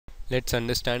Let's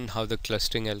understand how the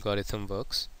clustering algorithm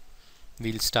works.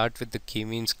 We'll start with the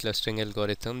K-means clustering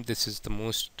algorithm. This is the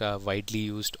most widely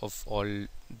used of all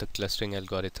the clustering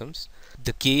algorithms.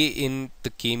 The K in the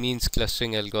K-means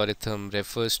clustering algorithm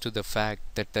refers to the fact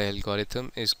that the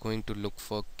algorithm is going to look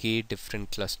for K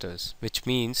different clusters, which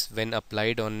means when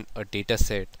applied on a data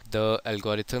set, the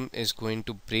algorithm is going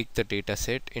to break the data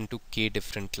set into K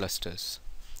different clusters.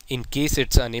 In case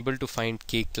it's unable to find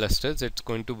K clusters, it's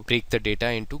going to break the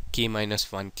data into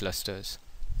K-1 clusters.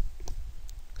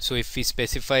 So if we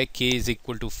specify K is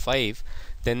equal to 5,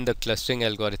 then the clustering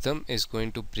algorithm is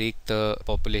going to break the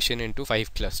population into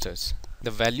 5 clusters. The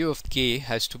value of K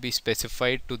has to be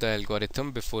specified to the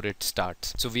algorithm before it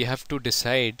starts. So we have to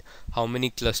decide how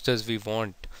many clusters we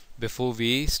want before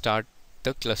we start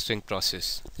the clustering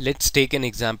process. Let's take an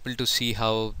example to see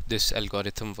how this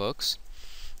algorithm works.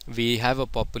 We have a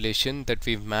population that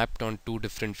we've mapped on two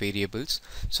different variables.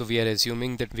 So we are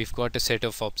assuming that we've got a set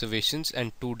of observations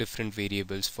and two different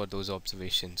variables for those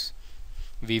observations.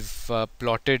 We've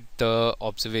plotted the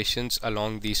observations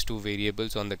along these two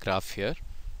variables on the graph here.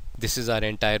 This is our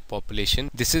entire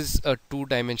population. This is a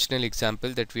two-dimensional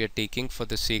example that we are taking for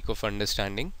the sake of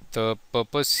understanding. The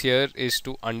purpose here is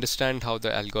to understand how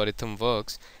the algorithm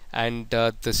works, and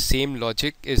the same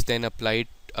logic is then applied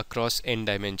across n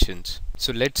dimensions.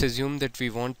 So let's assume that we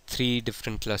want 3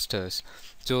 different clusters.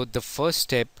 So the first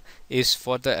step is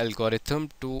for the algorithm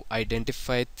to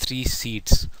identify 3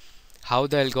 seeds. How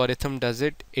the algorithm does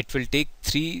it? It will take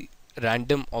 3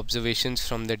 random observations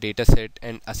from the dataset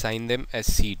and assign them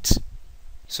as seeds.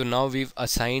 So now we've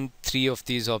assigned 3 of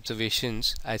these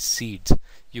observations as seeds.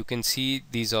 You can see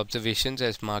these observations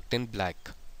as marked in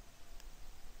black.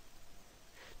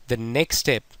 The next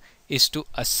step is to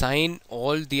assign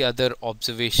all the other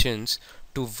observations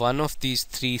to one of these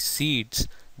 3 seeds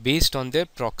based on their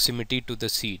proximity to the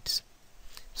seeds.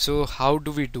 So how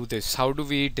do we do this? How do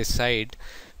we decide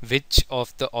which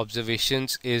of the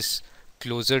observations is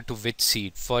closer to which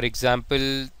seed? For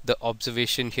example, the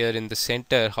observation here in the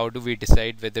center, how do we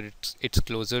decide whether it's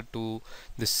closer to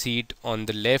the seed on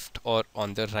the left or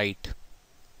on the right?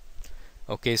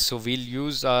 Okay, so we'll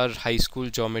use our high school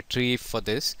geometry for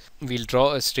this. We'll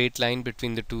draw a straight line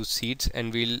between the two seeds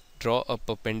and we'll draw a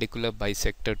perpendicular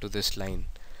bisector to this line.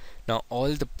 Now all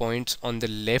the points on the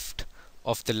left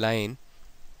of the line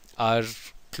are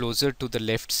closer to the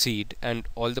left seed, and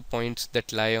all the points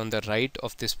that lie on the right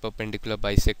of this perpendicular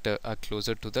bisector are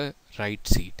closer to the right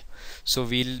seed. So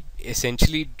we'll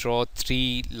essentially draw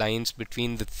 3 lines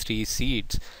between the 3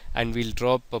 seeds, and we'll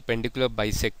draw perpendicular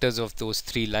bisectors of those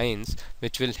 3 lines,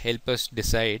 which will help us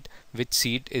decide which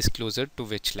seed is closer to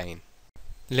which line.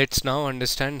 Let's now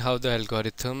understand how the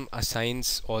algorithm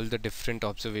assigns all the different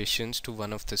observations to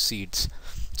one of the seeds.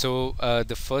 So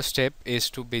the first step is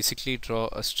to basically draw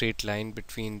a straight line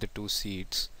between the two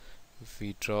seeds.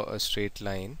 We draw a straight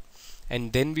line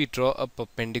and then we draw a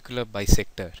perpendicular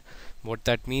bisector. What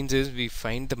that means is we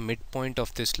find the midpoint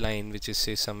of this line, which is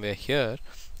say somewhere here,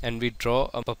 and we draw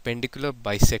a perpendicular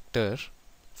bisector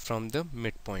from the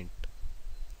midpoint.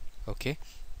 Okay.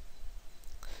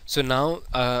 So now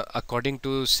according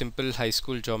to simple high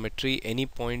school geometry, any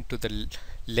point to the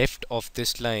left of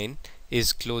this line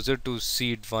is closer to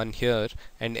seed 1 here,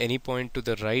 and any point to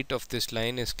the right of this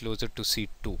line is closer to seed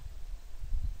 2.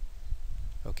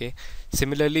 Okay.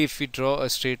 Similarly, if we draw a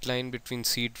straight line between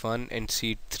seed 1 and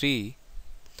seed 3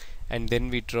 and then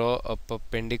we draw a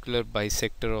perpendicular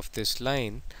bisector of this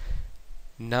line,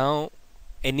 now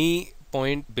any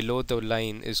point below the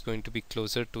line is going to be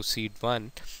closer to seed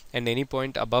 1 and any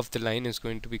point above the line is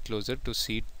going to be closer to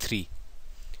seed 3.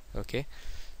 Okay.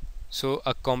 So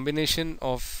a combination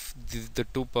of the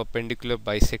two perpendicular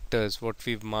bisectors, what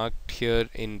we've marked here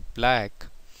in black,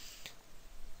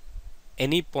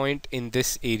 any point in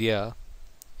this area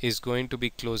is going to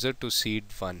be closer to seed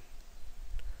 1.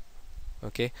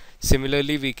 Okay.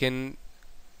 Similarly, we can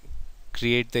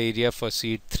create the area for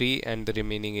seed 3 and the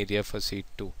remaining area for seed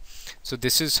 2. So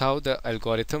this is how the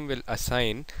algorithm will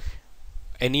assign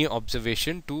any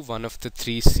observation to one of the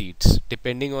 3 seeds.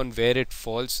 Depending on where it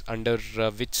falls, under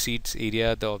which seed's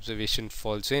area the observation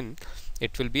falls in,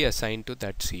 it will be assigned to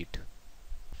that seed.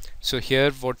 So here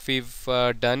what we've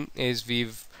done is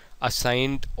we've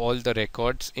assigned all the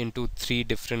records into 3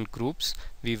 different groups.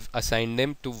 We've assigned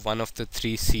them to one of the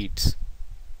 3 seeds.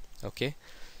 Okay.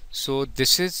 So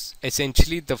this is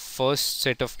essentially the first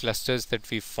set of clusters that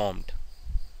we've formed.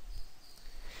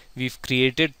 We've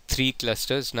created 3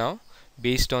 clusters now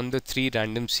based on the 3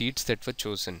 random seeds that were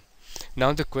chosen.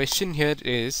 Now the question here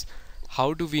is,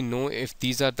 how do we know if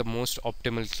these are the most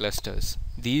optimal clusters?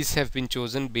 these have been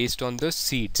chosen based on the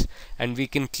seeds, and we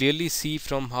can clearly see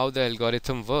from how the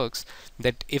algorithm works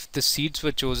that if the seeds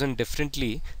were chosen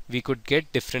differently, we could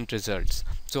get different results.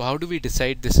 So how do we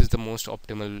decide this is the most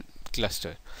optimal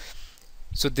cluster?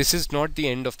 So this is not the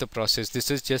end of the process,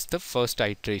 this is just the first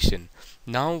iteration.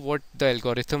 Now what the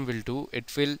algorithm will do,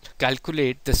 it will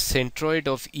calculate the centroid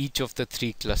of each of the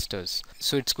three clusters.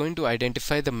 So it's going to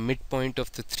identify the midpoint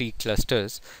of the three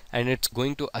clusters, and it's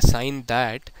going to assign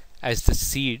that as the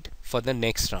seed for the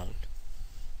next round.